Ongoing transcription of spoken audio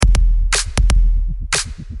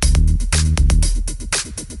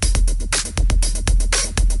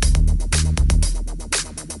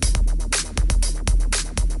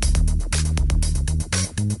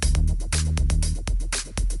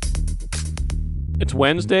It's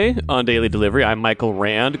Wednesday on Daily Delivery. I'm Michael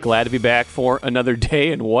Rand. Glad to be back for another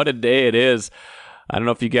day, and what a day it is. I don't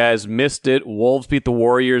know if you guys missed it. Wolves beat the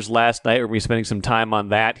Warriors last night. We're going to be spending some time on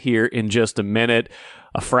that here in just a minute.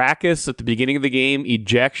 A fracas at the beginning of the game,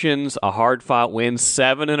 ejections, a hard-fought win,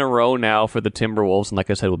 7 in a row now for the Timberwolves. And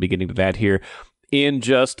like I said, we'll be getting to that here in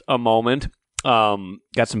just a moment.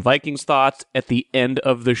 Got some Vikings thoughts at the end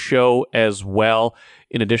of the show as well,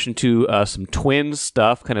 in addition to some Twins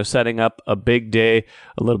stuff, kind of setting up a big day,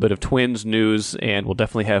 a little bit of Twins news, and we'll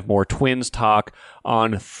definitely have more Twins talk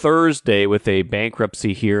on Thursday with a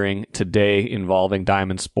bankruptcy hearing today involving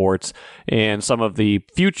Diamond Sports, and some of the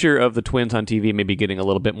future of the Twins on TV may be getting a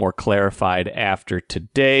little bit more clarified after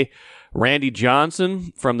today. Randy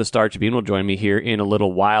Johnson from the Star Tribune will join me here in a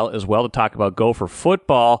little while as well to talk about Gopher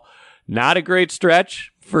football. Not a great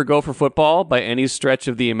stretch for Gopher football by any stretch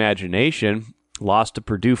of the imagination. Lost to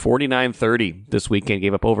Purdue 49-30 this weekend,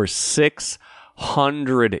 gave up over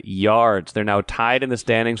 600 yards. They're now tied in the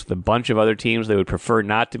standings with a bunch of other teams they would prefer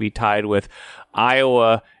not to be tied with.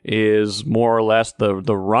 Iowa is more or less the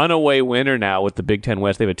runaway winner now with the Big Ten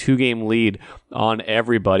West. They have a 2-game lead on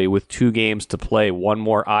everybody with 2 games to play. One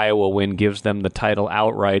more Iowa win gives them the title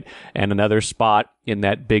outright and another spot in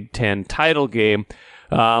that Big Ten title game.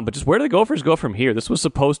 But just where do the Gophers go from here? This was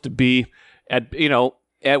supposed to be,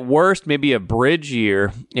 at worst, maybe a bridge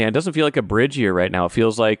year, and it doesn't feel like a bridge year right now. It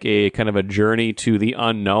feels like a kind of a journey to the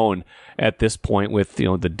unknown at this point, with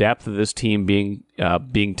the depth of this team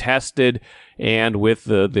being tested, and with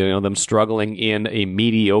them struggling in a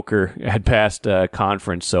mediocre at best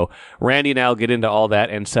conference. So Randy and I'll get into all that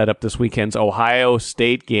and set up this weekend's Ohio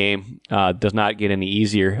State game. Does not get any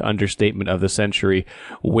easier. Understatement of the century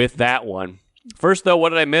with that one. First, though, what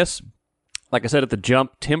did I miss? Like I said at the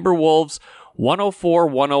jump, Timberwolves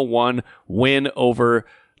 104-101 win over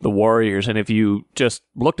the Warriors. And if you just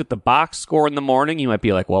looked at the box score in the morning, you might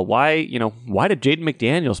be like, well, why did Jaden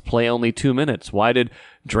McDaniels play only 2 minutes? Why did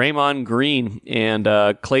Draymond Green and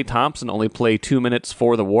Klay Thompson only play 2 minutes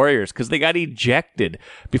for the Warriors? Because they got ejected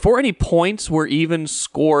before any points were even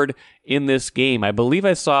scored in this game. I believe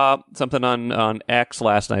I saw something on X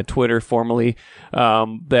last night, Twitter formerly,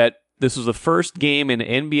 that this was the first game in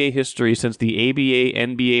NBA history since the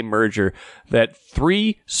ABA-NBA merger that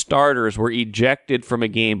 3 starters were ejected from a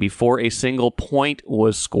game before a single point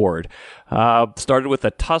was scored. Started with a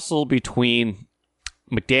tussle between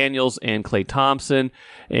McDaniels and Klay Thompson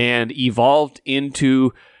and evolved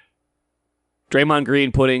into Draymond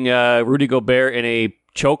Green putting Rudy Gobert in a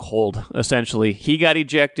chokehold, essentially. He got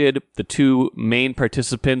ejected. The 2 main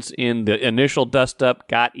participants in the initial dust-up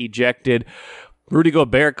got ejected. Rudy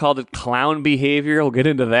Gobert called it clown behavior. We'll get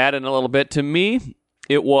into that in a little bit. To me,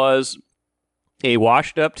 it was a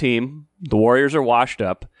washed-up team. The Warriors are washed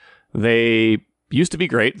up. They used to be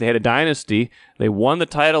great. They had a dynasty. They won the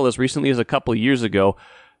title as recently as a couple years ago.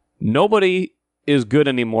 Nobody is good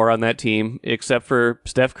anymore on that team except for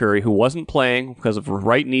Steph Curry, who wasn't playing because of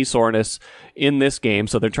right knee soreness in this game.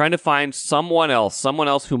 So they're trying to find someone else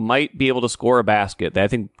who might be able to score a basket. I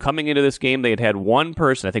think coming into this game, they had one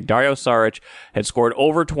person. I think Dario Saric had scored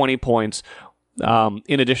over 20 points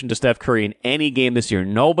in addition to Steph Curry in any game this year.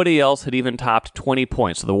 Nobody else had even topped 20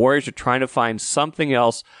 points. So the Warriors are trying to find something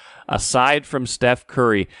else aside from Steph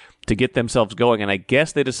Curry to get themselves going. And I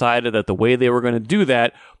guess they decided that the way they were going to do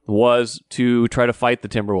that was to try to fight the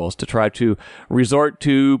Timberwolves, to try to resort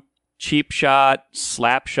to cheap shot,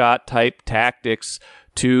 slap shot type tactics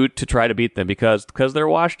to try to beat them because they're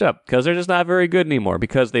washed up, because they're just not very good anymore,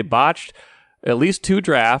 because they botched at least 2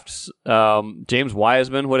 drafts. James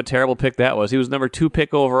Wiseman, what a terrible pick that was. He was number 2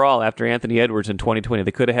 pick overall after Anthony Edwards in 2020.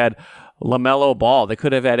 They could have had LaMelo Ball. They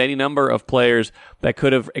could have had any number of players that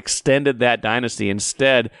could have extended that dynasty.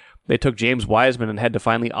 Instead, they took James Wiseman and had to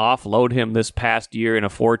finally offload him this past year in a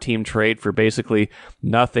 4-team trade for basically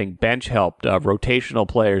nothing. Bench help, rotational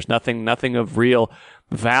players, nothing of real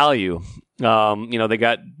value. They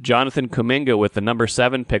got Jonathan Kuminga with the number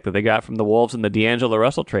 7 pick that they got from the Wolves in the D'Angelo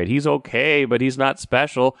Russell trade. He's okay, but he's not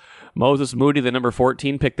special. Moses Moody, the number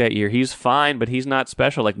 14 pick that year, he's fine, but he's not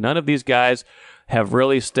special. Like, none of these guys have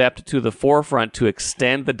really stepped to the forefront to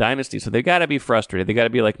extend the dynasty. So they got to be frustrated. They got to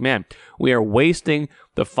be like, man, we are wasting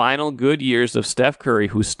the final good years of Steph Curry,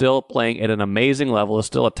 who's still playing at an amazing level, is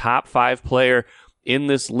still a top 5 player in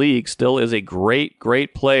this league, still is a great,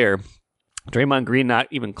 great player. Draymond Green not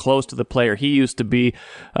even close to the player he used to be.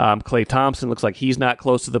 Klay Thompson looks like he's not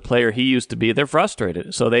close to the player he used to be. They're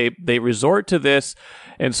frustrated. So they resort to this,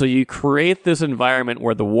 and so you create this environment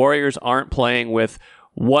where the Warriors aren't playing with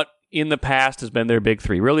what in the past has been their big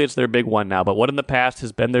 3. Really, it's their big 1 now, but what in the past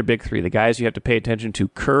has been their big 3? The guys you have to pay attention to: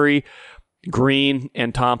 Curry, Green,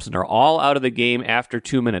 and Thompson are all out of the game after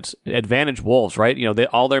 2 minutes. Advantage Wolves, right?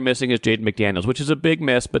 All they're missing is Jaden McDaniels, which is a big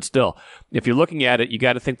miss, but still, if you're looking at it, you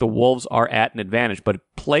got to think the Wolves are at an advantage. But it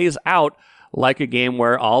plays out like a game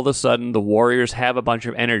where all of a sudden the Warriors have a bunch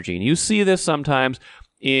of energy. And you see this sometimes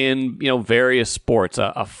in various sports.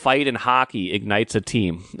 A fight in hockey ignites a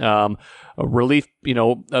team. A relief,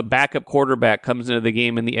 a backup quarterback comes into the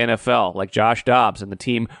game in the NFL, like Josh Dobbs, and the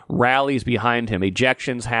team rallies behind him.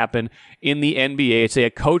 Ejections happen in the NBA. Say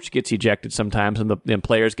a coach gets ejected sometimes, and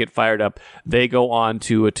players get fired up. They go on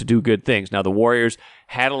to do good things. Now, the Warriors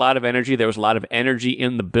had a lot of energy. There was a lot of energy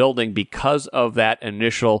in the building because of that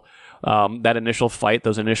initial fight,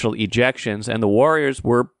 those initial ejections, and the Warriors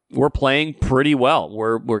were playing pretty well.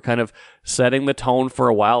 We're kind of setting the tone for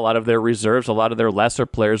a while. A lot of their reserves, a lot of their lesser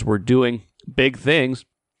players were doing big things,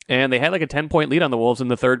 and they had like a 10-point lead on the Wolves in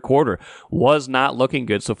the third quarter. Was not looking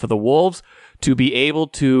good. So for the Wolves to be able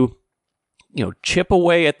to chip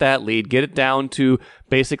away at that lead, get it down to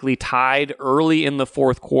basically tied early in the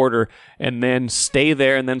fourth quarter, and then stay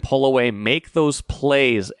there and then pull away, make those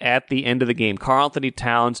plays at the end of the game. Karl-Anthony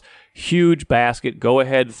Towns, huge basket,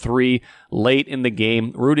 go-ahead three late in the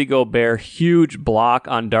game. Rudy Gobert, huge block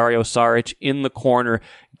on Dario Saric in the corner,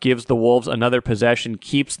 gives the Wolves another possession,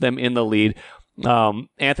 keeps them in the lead.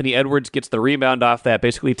 Anthony Edwards gets the rebound off that,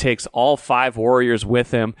 basically takes all 5 Warriors with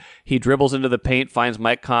him. He dribbles into the paint, finds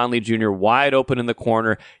Mike Conley Jr. wide open in the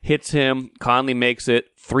corner, hits him. Conley makes it,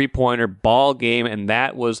 three-pointer, ball game, and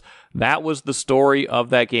that was the story of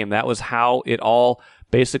that game. That was how it all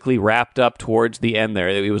basically wrapped up towards the end there.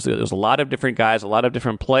 It was a lot of different guys, a lot of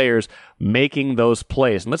different players making those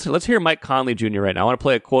plays. And let's hear Mike Conley Jr. right now. I want to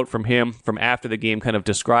play a quote from him from after the game, kind of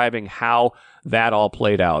describing how that all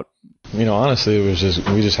played out. Honestly, it was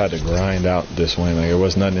we just had to grind out this win. Like, it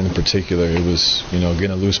was nothing in particular. It was,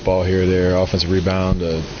 getting a loose ball here or there, offensive rebound,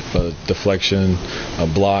 a deflection, a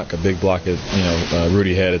block, a big block at,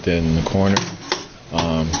 Rudy had at the end in the corner.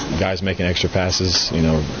 Guys making extra passes,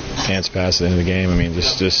 hands pass at the end of the game.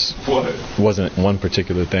 Just wasn't one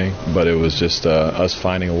particular thing, but it was just us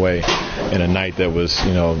finding a way in a night that was,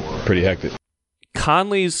 pretty hectic.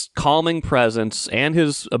 Conley's calming presence and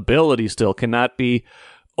his ability still cannot be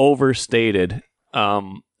overstated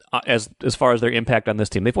as far as their impact on this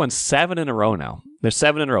team. They've won 7 in a row now. They're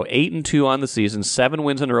 7 in a row, 8-2 on the season, 7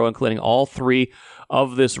 wins in a row, including all 3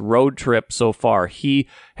 of this road trip so far. He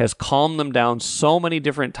has calmed them down so many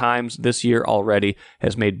different times this year already,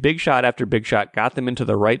 has made big shot after big shot, got them into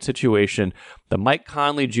the right situation. The Mike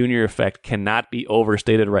Conley Jr. effect cannot be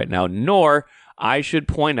overstated right now, nor, I should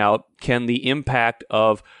point out, can the impact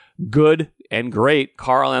of good and great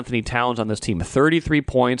Karl-Anthony Towns on this team. 33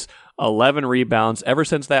 points, 11 rebounds, ever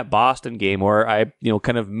since that Boston game where I,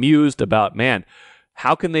 kind of mused about, man,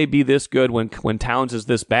 how can they be this good when Towns is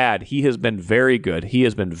this bad? He has been very good. He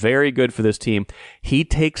has been very good for this team. He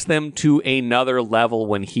takes them to another level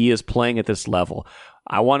when he is playing at this level.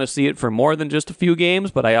 I want to see it for more than just a few games,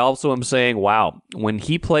 but I also am saying, wow, when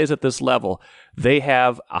he plays at this level, they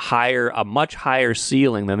have a much higher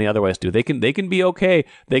ceiling than they otherwise do. They can be okay.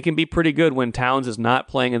 They can be pretty good when Towns is not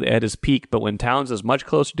playing at his peak, but when Towns is much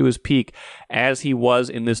closer to his peak, as he was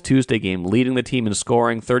in this Tuesday game, leading the team in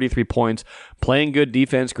scoring 33 points, playing good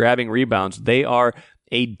defense, grabbing rebounds, they are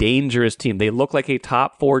a dangerous team. They look like a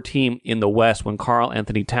top 4 team in the West when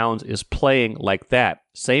Karl-Anthony Towns is playing like that.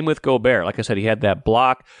 Same with Gobert. Like I said, he had that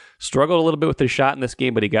block, struggled a little bit with his shot in this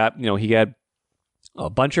game, but he had a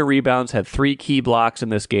bunch of rebounds, had 3 key blocks in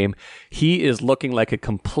this game. He is looking like a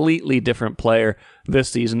completely different player this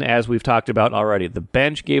season, as we've talked about already. The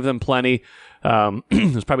bench gave them plenty.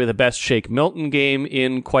 It was probably the best Shake Milton game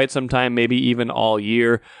in quite some time, maybe even all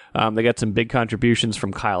year. They got some big contributions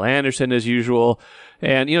from Kyle Anderson as usual.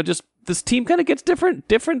 And, just this team kind of gets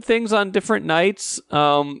different things on different nights. They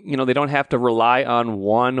don't have to rely on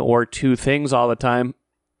 1 or 2 things all the time.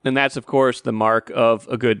 And that's, of course, the mark of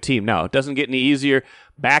a good team. Now, it doesn't get any easier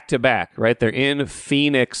back-to-back, right? They're in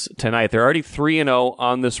Phoenix tonight. They're already 3-0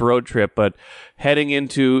 on this road trip, but heading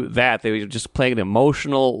into that, they were just playing an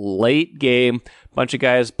emotional late game. A bunch of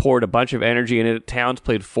guys poured a bunch of energy in it. Towns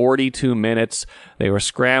played 42 minutes. They were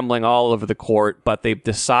scrambling all over the court, but they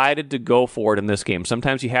decided to go for it in this game.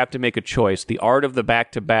 Sometimes you have to make a choice. The art of the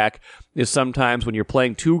back-to-back is sometimes when you're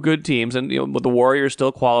playing 2 good teams, and the Warriors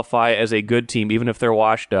still qualify as a good team, even if they're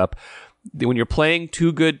washed up. When you're playing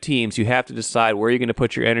 2 good teams, you have to decide where you're going to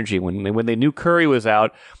put your energy. When they knew Curry was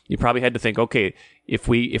out, you probably had to think, okay, if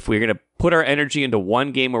we're going to put our energy into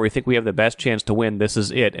one game where we think we have the best chance to win, this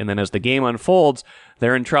is it. And then as the game unfolds,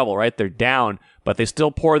 they're in trouble, right? They're down, but they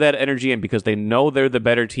still pour that energy in because they know they're the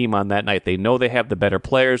better team on that night. They know they have the better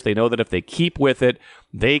players. They know that if they keep with it,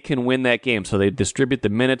 they can win that game. So they distribute the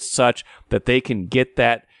minutes such that they can get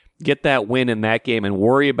that win in that game and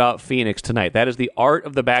worry about Phoenix tonight. That is the art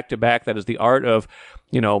of the back-to-back. That is the art of,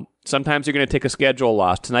 sometimes you're going to take a schedule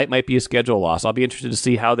loss. Tonight might be a schedule loss. I'll be interested to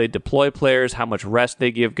see how they deploy players, how much rest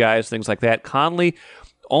they give guys, things like that. Conley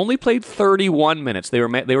only played 31 minutes. They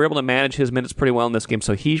were able to manage his minutes pretty well in this game,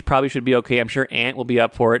 so he probably should be okay. I'm sure Ant will be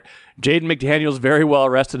up for it. Jaden McDaniels very well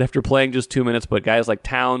rested after playing just 2 minutes, but guys like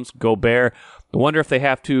Towns, Gobert, I wonder if they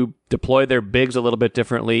have to deploy their bigs a little bit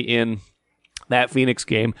differently in that Phoenix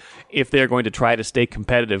game if they're going to try to stay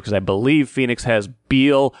competitive, because I believe Phoenix has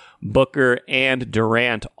Beal, Booker, and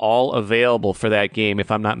Durant all available for that game,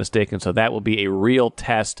 if I'm not mistaken. So that will be a real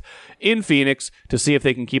test in Phoenix to see if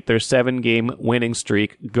they can keep their 7-game winning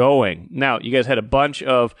streak going. Now, you guys had a bunch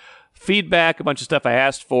of feedback, a bunch of stuff I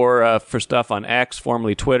asked for stuff on X,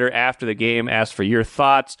 formerly Twitter, after the game, asked for your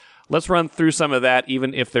thoughts. Let's run through some of that,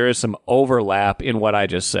 even if there is some overlap in what I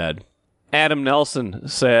just said. Adam Nelson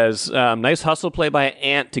says, nice hustle play by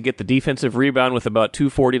Ant to get the defensive rebound with about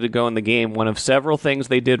 2:40 to go in the game. One of several things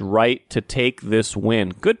they did right to take this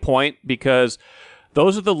win. Good point, because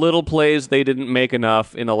those are the little plays they didn't make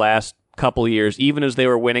enough in the last couple years, even as they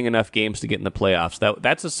were winning enough games to get in the playoffs.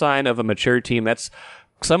 That's a sign of a mature team. That's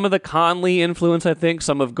some of the Conley influence, I think,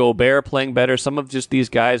 some of Gobert playing better, some of just these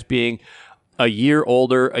guys being a year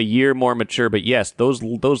older, a year more mature. But yes, those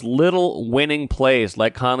little winning plays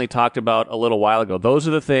like Conley talked about a little while ago, those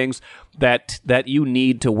are the things that you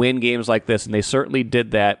need to win games like this, and they certainly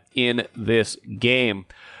did that in this game.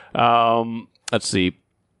 Let's see.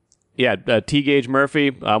 Yeah, T. Gage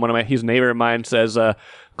Murphy, he's a neighbor of mine, says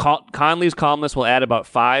Conley's calmness will add about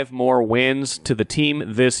 5 more wins to the team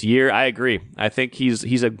this year. I agree. I think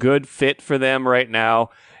he's a good fit for them right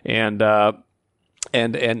now, and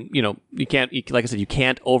you can't, like I said, you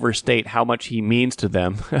can't overstate how much he means to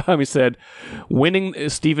them. He said,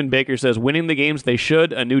 Stephen Baker says, winning the games they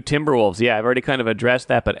should, a new Timberwolves. Yeah, I've already kind of addressed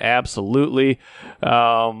that, but absolutely.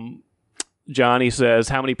 Johnny says,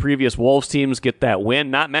 how many previous Wolves teams get that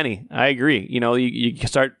win? Not many. I agree.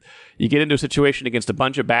 You get into a situation against a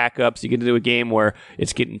bunch of backups, you get into a game where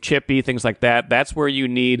it's getting chippy, things like that. That's where you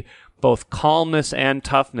need both calmness and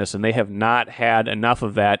toughness, and they have not had enough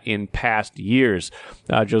of that in past years.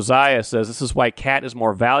 Josiah says, this is why Cat is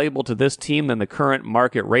more valuable to this team than the current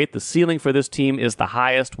market rate. The ceiling for this team is the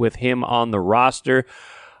highest with him on the roster.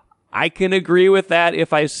 I can agree with that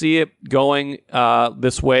if I see it going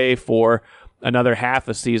this way for another half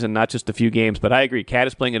a season, not just a few games. But I agree, Cat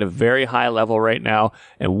is playing at a very high level right now,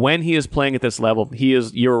 and when he is playing at this level,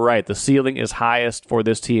 you're right, the ceiling is highest for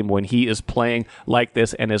this team when he is playing like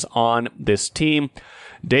this and is on this team.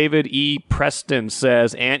 David E. Preston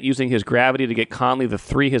says, Ant using his gravity to get Conley the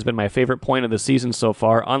 3 has been my favorite point of the season so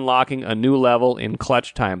far, unlocking a new level in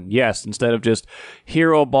clutch time. Yes, instead of just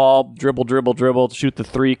hero ball, dribble, shoot the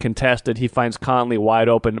 3 contested, he finds Conley wide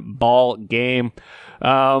open, ball game.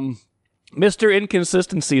 Mr.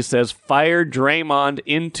 Inconsistency says, fire Draymond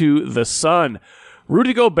into the sun.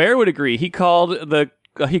 Rudy Gobert would agree. He called the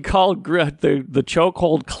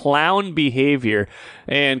chokehold clown behavior,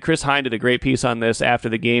 and Chris Hine did a great piece on this after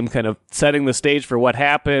the game, kind of setting the stage for what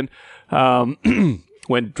happened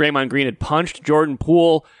when Draymond Green had punched Jordan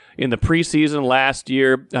Poole in the preseason last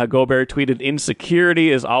year. Gobert tweeted,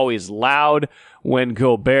 insecurity is always loud. When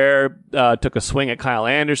Gobert took a swing at Kyle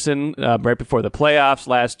Anderson right before the playoffs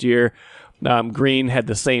last year, Green had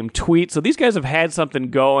the same tweet. So these guys have had something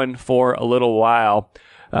going for a little while.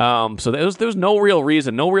 So there was no real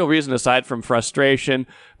reason aside from frustration,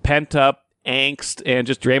 pent up angst, and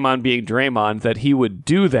just Draymond being Draymond that he would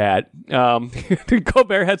do that.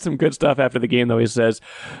 Gobert had some good stuff after the game, though. He says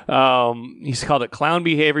he's called it clown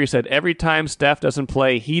behavior. He said every time Steph doesn't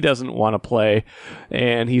play, he doesn't want to play,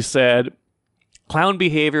 and he said clown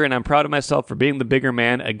behavior, and I'm proud of myself for being the bigger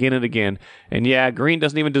man again and again. And yeah, Green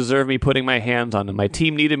doesn't even deserve me putting my hands on him. My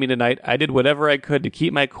team needed me tonight. I did whatever I could to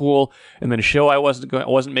keep my cool and then show I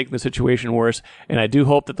wasn't making the situation worse. And I do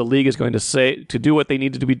hope that the league is going to do what they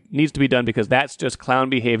needs to be done, because that's just clown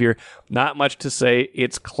behavior. Not much to say.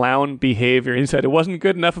 It's clown behavior. And he said it wasn't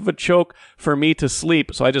good enough of a choke for me to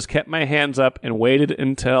sleep, so I just kept my hands up and waited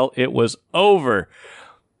until it was over.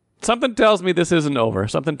 something tells me this isn't over.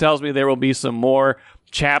 Something tells me there will be some more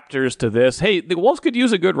chapters to this. Hey, the Wolves could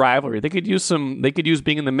use a good rivalry. They could use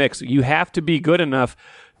being in the mix. You have to be good enough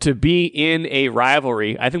to be in a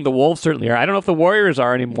rivalry. I think the Wolves certainly are. I don't know if the Warriors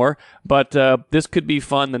are anymore, but this could be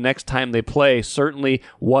fun the next time they play. Certainly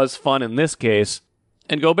was fun in this case.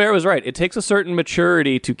 And Gobert was right. It takes a certain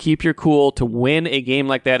maturity to keep your cool, to win a game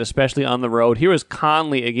like that, especially on the road. Here was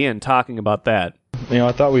Conley again talking about that.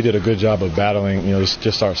 I thought we did a good job of battling,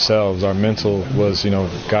 just ourselves. Our mental was,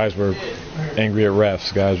 guys were angry at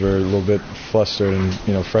refs. Guys were a little bit flustered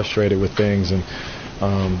and, frustrated with things, and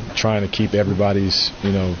trying to keep everybody's,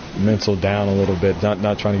 mental down a little bit,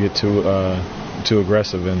 not trying to get too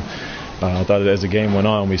aggressive. And I thought that as the game went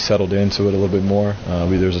on, we settled into it a little bit more.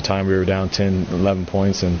 There was a time we were down 10, 11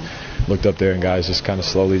 points, and looked up there, and guys just kind of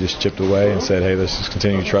slowly just chipped away and said, hey, let's just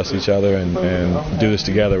continue to trust each other and do this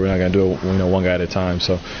together. We're not going to do it one guy at a time.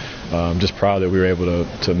 So I'm just proud that we were able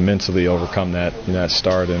to mentally overcome that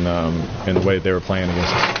start and the way that they were playing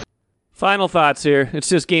against us. Final thoughts here. It's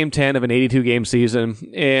just game 10 of an 82-game season,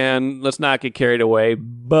 and let's not get carried away,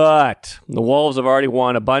 but the Wolves have already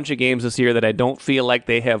won a bunch of games this year that I don't feel like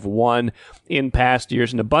they have won in past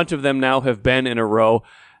years, and a bunch of them now have been in a row.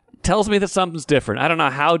 Tells me that something's different. I don't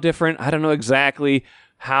know how different. I don't know exactly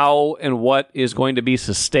how and what is going to be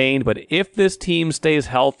sustained, but if this team stays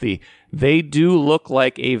healthy, they do look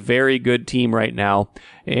like a very good team right now,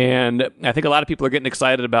 and I think a lot of people are getting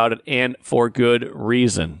excited about it, and for good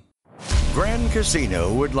reason. Grand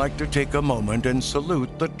Casino would like to take a moment and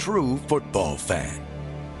salute the true football fan.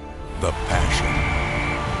 The passion,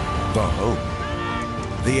 the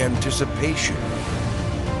hope, the anticipation,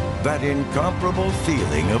 that incomparable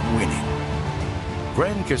feeling of winning.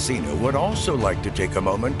 Grand Casino would also like to take a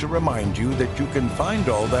moment to remind you that you can find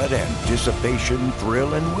all that anticipation,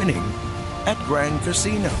 thrill, and winning at Grand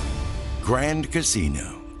Casino. Grand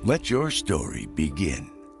Casino, let your story begin.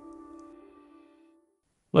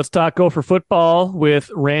 Let's talk Gopher football with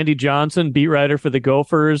Randy Johnson, beat writer for the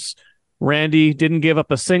Gophers. Randy didn't give up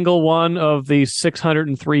a single one of the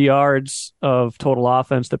 603 yards of total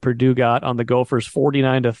offense that Purdue got on the Gophers,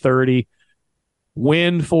 49-30.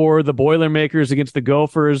 Win for the Boilermakers against the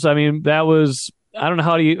Gophers. I mean, that was, I don't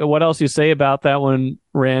know what else you say about that one,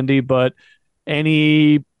 Randy, but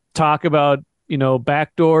any talk about,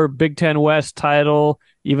 backdoor Big Ten West title,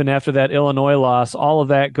 even after that Illinois loss, all of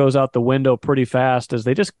that goes out the window pretty fast as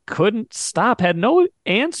they just couldn't stop, had no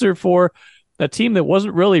answer for a team that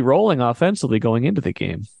wasn't really rolling offensively going into the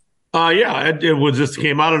game. It was just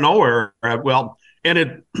came out of nowhere. Well, and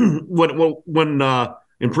it when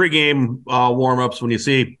in pregame warmups, when you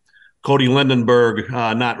see Cody Lindenberg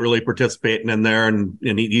not really participating in there, and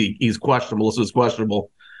he's questionable. This is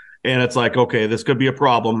questionable, and it's like, okay, this could be a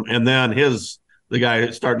problem. And then the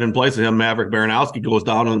guy starting in place of him, Maverick Baranowski, goes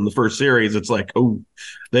down in the first series. It's like, oh,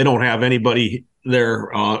 they don't have anybody there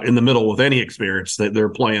in the middle with any experience. They're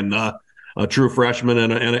playing a true freshman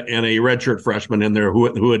and a redshirt freshman in there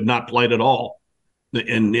who had not played at all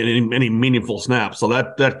in any meaningful snaps. So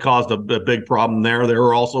that caused a big problem there. They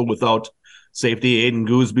were also without safety Aiden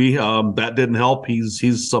Gooseby. That didn't help.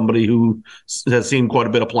 He's somebody who has seen quite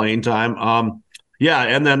a bit of playing time.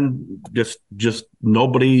 And then just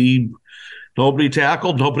nobody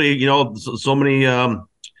tackled. Nobody, so many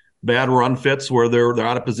bad run fits where they're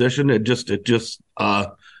out of position. It just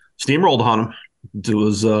steamrolled on them.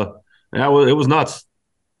 It was nuts.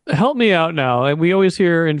 Help me out now. And we always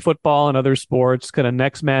hear in football and other sports, kind of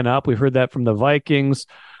next man up. We've heard that from the Vikings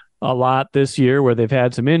a lot this year, where they've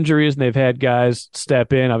had some injuries and they've had guys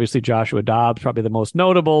step in. Obviously, Joshua Dobbs, probably the most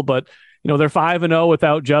notable, but they're 5-0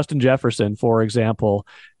 without Justin Jefferson, for example.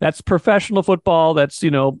 That's professional football. That's,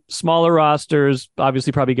 smaller rosters,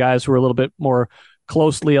 obviously probably guys who are a little bit more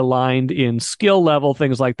closely aligned in skill level,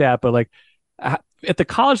 things like that. But at the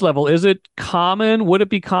college level, is it common? Would it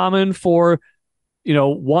be common for,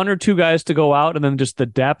 one or two guys to go out and then just the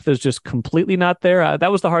depth is just completely not there?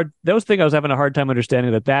 That was the thing I was having a hard time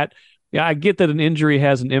understanding that, I get that an injury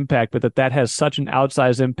has an impact, but that has such an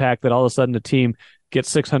outsized impact that all of a sudden the team gets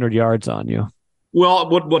 600 yards on you. Well,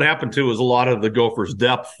 what happened too is a lot of the Gophers'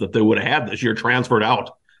 depth that they would have had this year transferred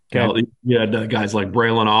out. Okay. You had guys like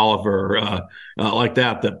Braylon Oliver, like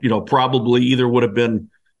that probably either would have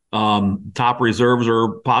been top reserves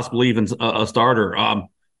or possibly even a starter.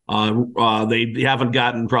 They haven't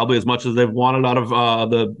gotten probably as much as they've wanted out of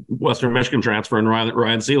the Western Michigan transfer and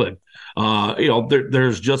Ryan Seelig.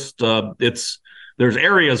 There's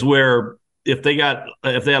areas where if they had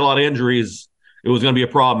a lot of injuries, it was going to be a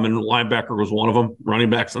problem, and linebacker was one of them. Running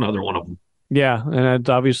back's another one of them. Yeah, and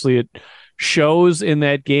it shows in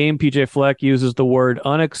that game. PJ Fleck uses the word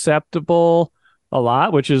unacceptable a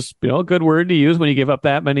lot, which is, a good word to use when you give up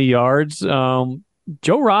that many yards. Joe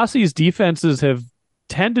Rossi's defenses have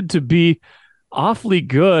tended to be awfully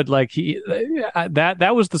good. Like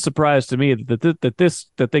that was the surprise to me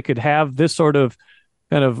that they could have this sort of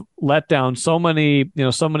kind of let down so many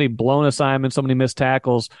blown assignments, so many missed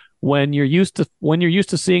tackles when you're used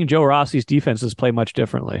to seeing Joe Rossi's defenses play much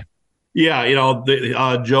differently. Yeah,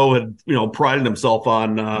 Joe had prided himself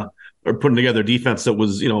on putting together defense that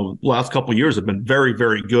was last couple of years have been very,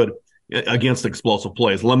 very good against explosive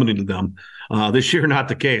plays, limiting them. This year, not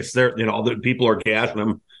the case. The people are gashing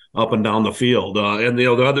them up and down the field, and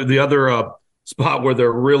the other spot where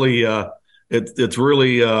they're really it's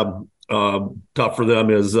really tough for them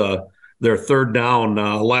is their third down.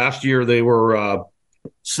 Last year they were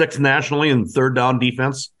sixth nationally in third down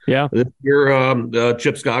defense. Yeah. This year,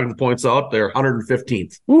 Chip Scoggins points out they're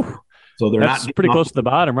 115th. Ooh. So That's pretty close to the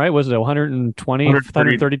bottom, right? Was it 120,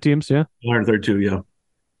 130 teams? Yeah. 132, yeah.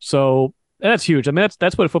 So that's huge. I mean,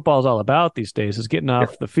 that's what football is all about these days, is getting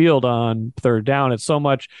off the field on third down. It's so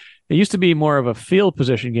much. It used to be more of a field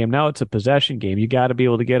position game. Now it's a possession game. You got to be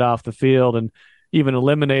able to get off the field and even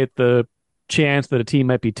eliminate the chance that a team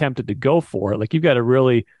might be tempted to go for it. Like, you've got to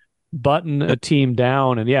really button a team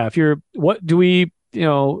down. And yeah,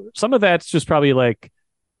 some of that's just probably like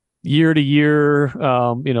year to year,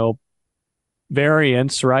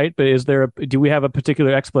 variance, right? But do we have a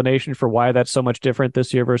particular explanation for why that's so much different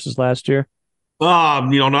this year versus last year?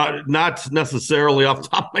 Not necessarily off the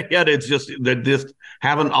top of my head. It's just they just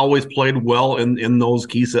haven't always played well in those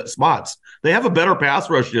key set spots. They have a better pass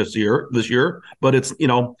rush this year, but it's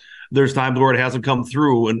there's times where it hasn't come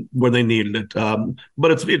through and where they needed it.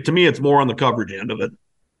 But to me, it's more on the coverage end of it.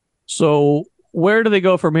 So where do they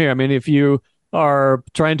go from here? I mean, if you are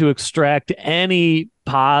trying to extract any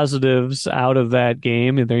positives out of that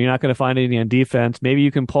game, you're not going to find any on defense. Maybe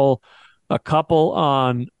you can pull a couple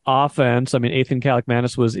on offense. I mean, Ethan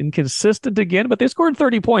Kaliakmanis was inconsistent again, but they scored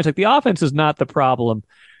 30 points. Like, the offense is not the problem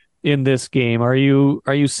in this game. Are you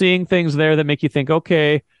seeing things there that make you think,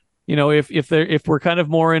 okay, if we're kind of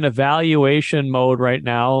more in evaluation mode right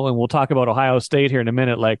now, and we'll talk about Ohio State here in a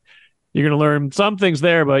minute, like, you're going to learn some things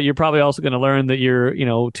there, but you're probably also going to learn that you're,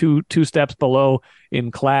 two steps below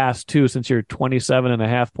in class too, since you're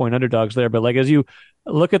 27.5-point underdogs there. But like, as you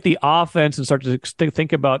look at the offense and start to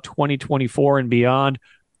think about 2024 and beyond,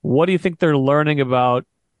 what do you think they're learning about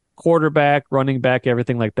quarterback, running back,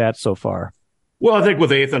 everything like that so far? Well, I think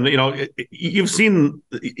with Ethan, you've seen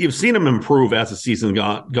him improve as the season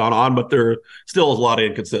gone on, but there still is a lot of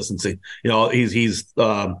inconsistency. He's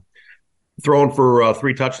thrown for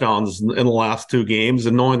 3 touchdowns in the last 2 games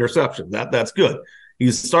and no interception. That's good.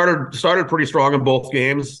 He's started pretty strong in both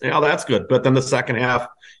games. That's good. But then the second half,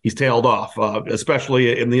 he's tailed off,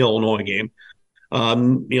 especially in the Illinois game.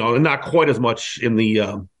 And not quite as much in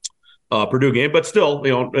the Purdue game, but still,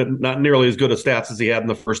 not nearly as good a stats as he had in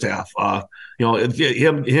the first half.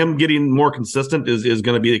 Him getting more consistent is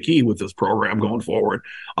going to be the key with this program going forward.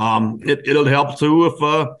 It'll help too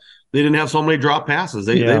if they didn't have so many drop passes.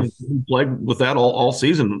 They've played with that all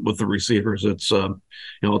season with the receivers. It's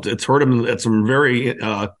it's hurt them at some very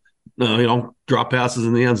drop passes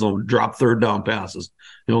in the end zone, drop third down passes.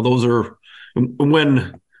 Those are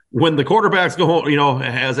when the quarterback's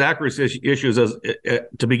has accuracy issues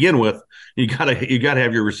to begin with. You gotta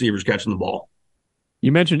have your receivers catching the ball.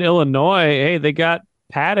 You mentioned Illinois. Hey, they got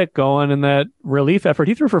Paddock going in that relief effort.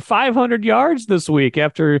 He threw for 500 yards this week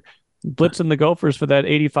after blitzing the Gophers for that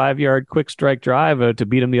 85-yard quick strike drive to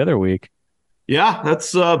beat him the other week. Yeah,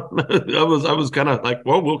 that's I was kind of like,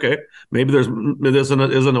 well, okay, maybe there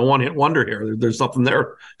isn't a one-hit wonder here. There's something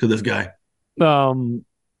there to this guy.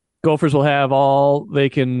 Gophers will have all they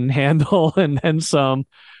can handle and then some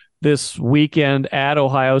this weekend at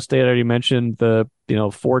Ohio State. I already mentioned the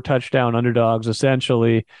 4 touchdown underdogs.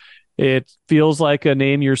 Essentially, it feels like a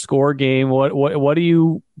name your score game. What do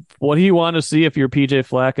you want to see if you're PJ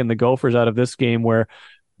Fleck and the Gophers out of this game, where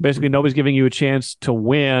basically nobody's giving you a chance to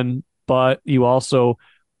win, but you also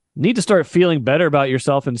need to start feeling better about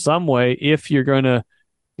yourself in some way if you're going to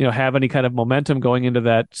have any kind of momentum going into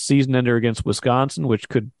that season ender against Wisconsin, which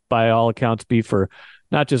could by all accounts be for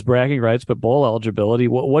not just bragging rights but bowl eligibility.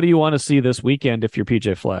 What do you want to see this weekend if you're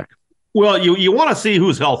PJ Fleck? Well, you want to see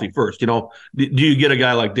who's healthy first. Do you get a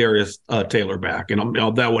guy like Darius Taylor back?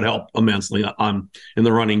 That would help immensely in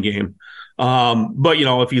the running game. But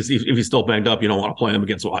if he's still banged up, you don't want to play him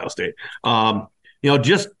against Ohio State.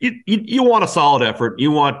 Just you want a solid effort.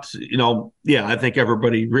 You want, I think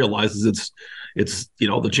everybody realizes it's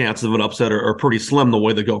the chances of an upset are pretty slim the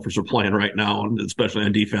way the Gophers are playing right now, and especially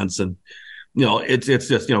on defense. And it's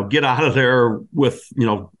just get out of there with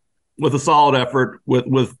with a solid effort,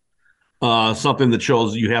 with something that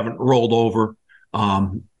shows you haven't rolled over,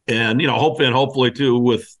 and hopefully too,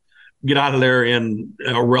 with get out of there in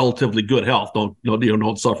a relatively good health.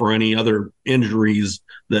 Don't suffer any other injuries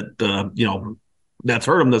that that's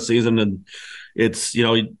hurt them this season, and it's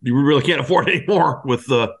you really can't afford any more with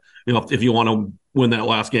if you want to win that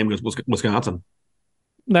last game against Wisconsin.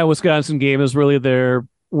 That Wisconsin game is really their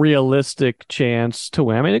realistic chance to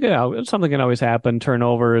win. I mean, something can always happen: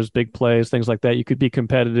 turnovers, big plays, things like that. You could be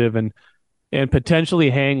competitive and potentially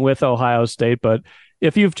hang with Ohio State, but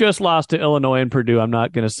if you've just lost to Illinois and Purdue, I'm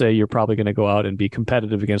not going to say you're probably going to go out and be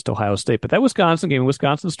competitive against Ohio State. But that Wisconsin game,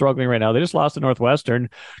 Wisconsin's struggling right now. They just lost to Northwestern.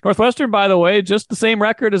 Northwestern, by the way, just the same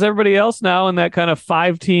record as everybody else now in that kind of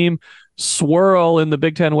 5-team swirl in the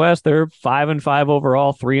Big Ten West. They're 5-5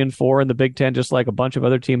 overall, 3-4 in the Big Ten, just like a bunch of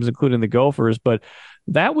other teams, including the Gophers. But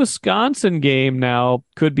that Wisconsin game now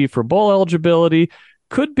could be for bowl eligibility,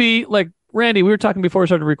 could be like, Randy, we were talking before we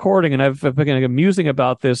started recording, and I've been musing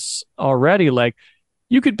about this already. Like,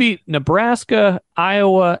 you could beat Nebraska,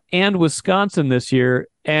 Iowa, and Wisconsin this year,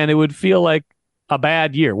 and it would feel like a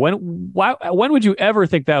bad year. When would you ever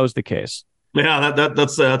think that was the case? Yeah,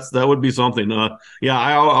 that would be something.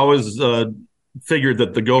 I always figured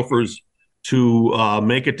that the Gophers to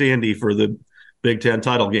make it to Indy for the Big Ten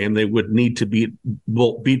title game, they would need to beat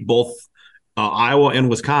both Iowa and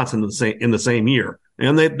Wisconsin in the same year,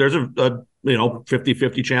 and there's a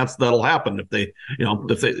 50-50 chance that'll happen if they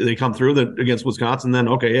come through against Wisconsin. Then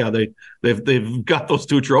okay, yeah, they've got those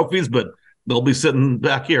 2 trophies, but they'll be sitting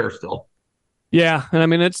back here still. Yeah, and I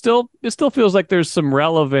mean it still feels like there's some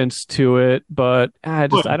relevance to it, but I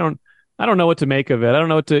don't know what to make of it. I don't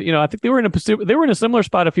know what to I think they were in a similar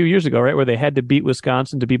spot a few years ago, right, where they had to beat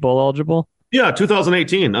Wisconsin to be bowl eligible. Yeah,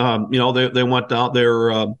 2018. They went out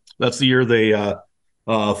there. That's the year they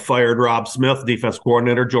fired Rob Smith, defense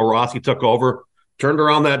coordinator. Joe Rossi took over, turned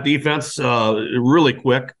around that defense really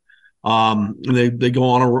quick. They go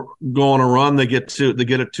on a run. They get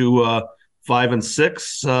it to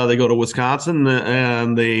 5-6. They go to Wisconsin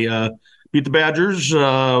and they beat the Badgers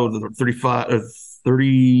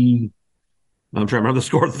 30. I'm trying to remember the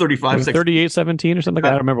score, 35-6. 38-17 or something.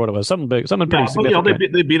 I don't remember what it was. Something big, something pretty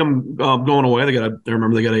significant. They beat them going away. They got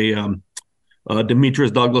a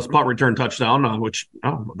Demetrius Douglas punt return touchdown, which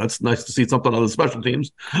that's nice to see something on the special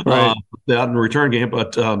teams, right. That in the return game.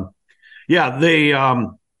 But they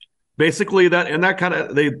basically that kind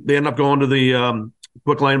of they end up going to the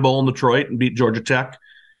Quick Lane Bowl in Detroit and beat Georgia Tech.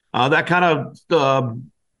 That kind of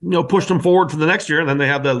pushed them forward for the next year, and then they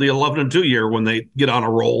have the 11-2 year when they get on a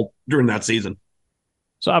roll during that season.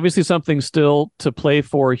 So obviously something still to play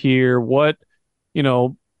for here. What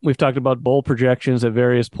we've talked about bowl projections at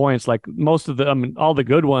various points. Like most of all the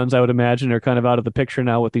good ones, I would imagine, are kind of out of the picture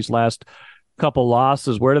now with these last couple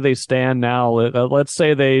losses. Where do they stand now? Let's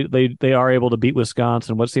say they are able to beat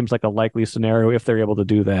Wisconsin. What seems like a likely scenario if they're able to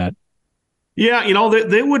do that? Yeah,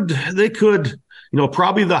 they could,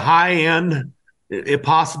 probably the high end,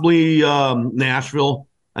 possibly Nashville.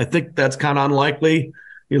 I think that's kind of unlikely.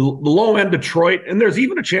 The low end, Detroit, and there's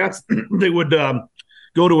even a chance they would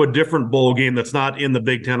go to a different bowl game that's not in the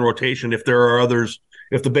Big Ten rotation if there are others.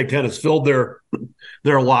 If the Big Ten has filled their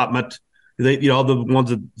allotment, the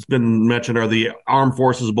ones that's been mentioned are the Armed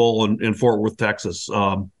Forces Bowl in Fort Worth, Texas.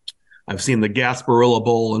 I've seen the Gasparilla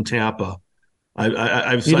Bowl in Tampa.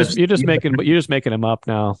 You're just making them up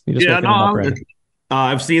now.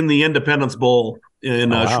 I've seen the Independence Bowl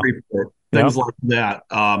in Shreveport, things like that.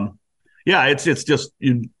 It's just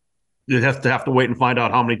you have to wait and find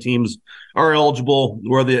out how many teams are eligible,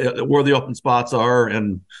 where the open spots are,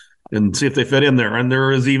 and see if they fit in there. And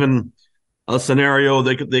there is even a scenario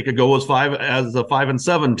they could go as a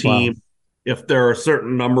 5-7 team if there are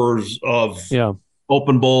certain numbers of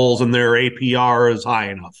open bowls and their APR is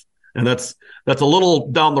high enough. And that's a little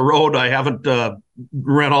down the road. I haven't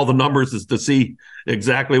ran all the numbers as to see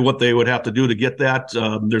exactly what they would have to do to get that.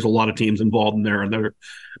 There's a lot of teams involved in there,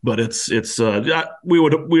 but I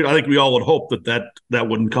think we all would hope that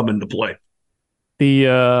wouldn't come into play.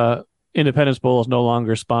 The Independence Bowl is no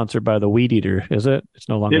longer sponsored by the Weed Eater, is it? It's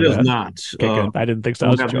no longer. It is not. Okay, I didn't think so.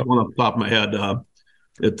 I don't have one off the top of my head.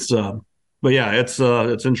 It's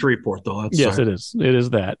in Shreveport though. Yes, it is. It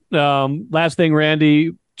is that. Last thing,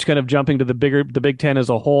 Randy. Just kind of jumping to the Big Ten as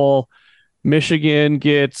a whole. Michigan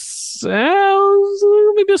gets maybe a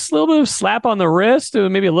little bit of slap on the wrist,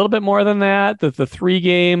 maybe a little bit more than that. The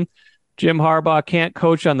 3-game, Jim Harbaugh can't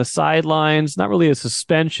coach on the sidelines. Not really a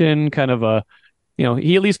suspension, kind of a,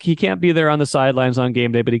 he can't be there on the sidelines on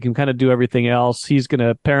game day, but he can kind of do everything else. He's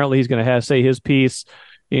gonna have say his piece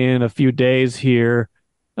in a few days here.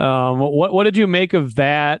 What did you make of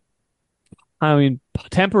that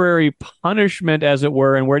temporary punishment, as it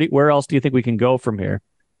were, and where else do you think we can go from here?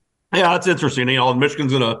 Yeah, that's interesting.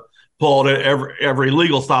 Michigan's going to pull out every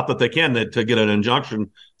legal stop that they can to get an injunction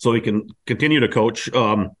so he can continue to coach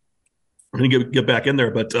and get back in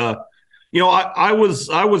there. But I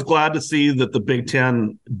was glad to see that the Big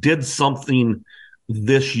Ten did something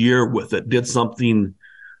this year with it. Did something.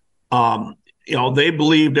 They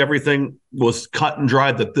believed everything was cut and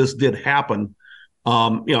dried, that this did happen.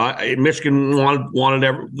 Michigan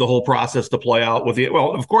wanted the whole process to play out with it.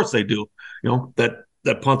 Well, of course they do.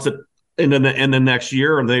 That punts it in the next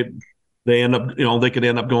year, and they end up, they could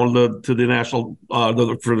end up going to the national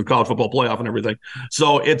for the college football playoff and everything.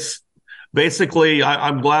 So it's basically,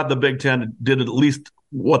 I'm glad the Big Ten did at least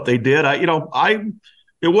what they did.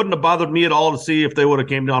 It wouldn't have bothered me at all to see if they would have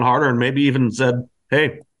came down harder and maybe even said,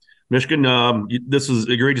 "Hey, Michigan, this is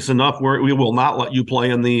egregious enough. We will not let you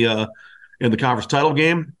play in the conference title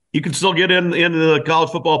game. You can still get in the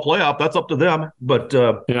college football playoff. That's up to them. But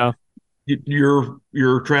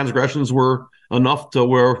your transgressions were enough to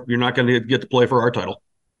where you're not going to get to play for our title."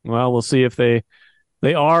 Well, we'll see if they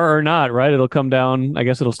are or not, right? It'll come down. I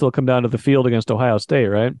guess it'll still come down to the field against Ohio State,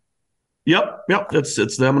 right? Yep.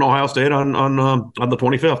 It's them and Ohio State on the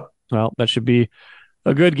 25th. Well, that should be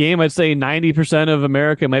a good game. I'd say 90% of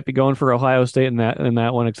America might be going for Ohio State in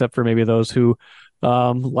that one, except for maybe those who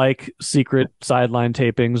like secret sideline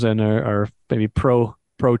tapings and are maybe pro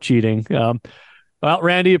cheating. Well,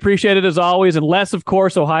 Randy, appreciate it as always, unless, of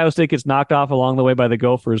course, Ohio State gets knocked off along the way by the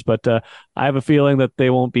Gophers. But I have a feeling that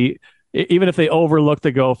they won't be, even if they overlook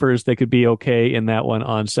the Gophers, they could be okay in that one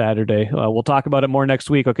on Saturday. We'll talk about it more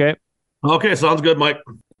next week, okay? Okay, sounds good, Mike.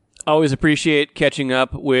 Always appreciate catching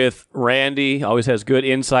up with Randy. Always has good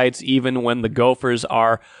insights, even when the Gophers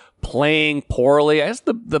are playing poorly. I guess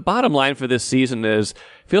the bottom line for this season is,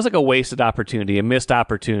 feels like a wasted opportunity, a missed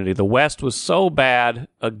opportunity. The West was so bad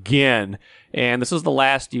again, and this is the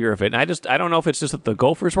last year of it. And I don't know if it's just that the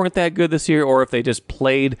Gophers weren't that good this year or if they just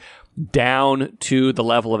played down to the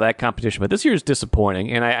level of that competition. But this year is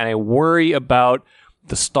disappointing, and I worry about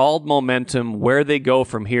the stalled momentum, where they go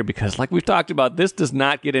from here, because like we've talked about, this does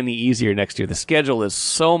not get any easier next year. The schedule is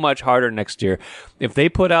so much harder next year. If they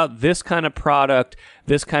put out this kind of product,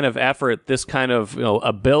 this kind of effort, this kind of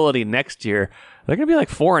ability next year, they're going to be like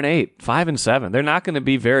 4-8, 5-7. They're not going to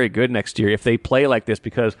be very good next year if they play like this,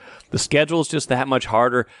 because the schedule is just that much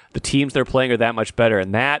harder. The teams they're playing are that much better,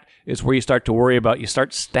 and that is where you start to worry about. You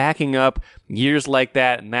start stacking up years like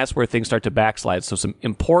that, and that's where things start to backslide. So some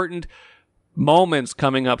important moments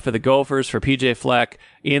coming up for the Gophers, for PJ Fleck,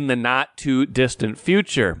 in the not-too-distant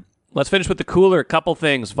future. Let's finish with the cooler. A couple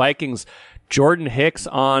things. Vikings, Jordan Hicks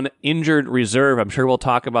on injured reserve. I'm sure we'll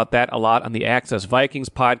talk about that a lot on the Access Vikings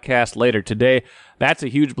podcast later today. That's a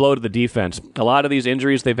huge blow to the defense. A lot of these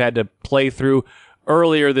injuries they've had to play through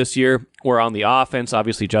earlier this year were on the offense.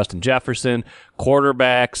 Obviously, Justin Jefferson,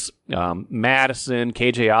 quarterbacks, Madison,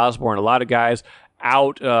 KJ Osborne, a lot of guys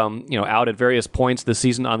out at various points this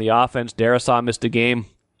season on the offense. Darisaw missed a game.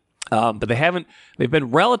 But they've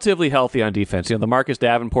been relatively healthy on defense. The Marcus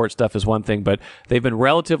Davenport stuff is one thing, but they've been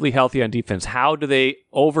relatively healthy on defense. How do they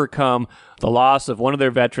overcome the loss of one of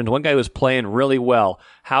their veterans, one guy who was playing really well?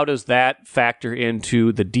 How does that factor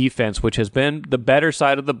into the defense, which has been the better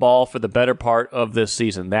side of the ball for the better part of this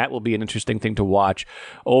season? That will be an interesting thing to watch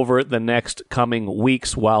over the next coming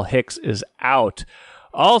weeks while Hicks is out.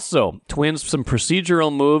 Also, Twins, some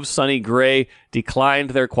procedural moves. Sonny Gray declined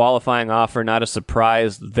their qualifying offer. Not a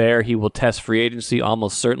surprise there. He will test free agency.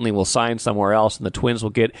 Almost certainly will sign somewhere else, and the Twins will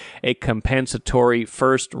get a compensatory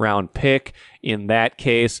first-round pick in that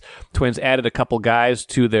case. Twins added a couple guys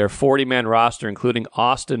to their 40-man roster, including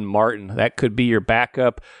Austin Martin. That could be your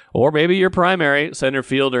backup or maybe your primary center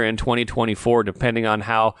fielder in 2024, depending on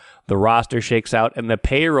how the roster shakes out and the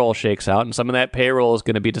payroll shakes out. And some of that payroll is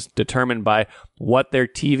going to be determined by what their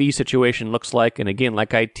TV situation looks like. And again,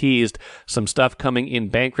 like I teased, some stuff coming in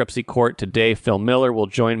bankruptcy court today. Phil Miller will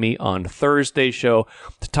join me on Thursday's show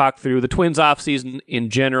to talk through the Twins offseason in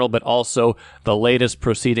general, but also the latest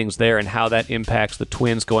proceedings there and how that impacts the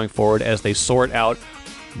Twins going forward as they sort out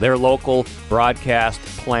their local broadcast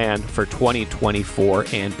plan for 2024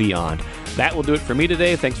 and beyond. That will do it for me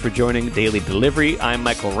today. Thanks for joining Daily Delivery. I'm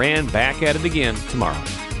Michael Rand, back at it again tomorrow.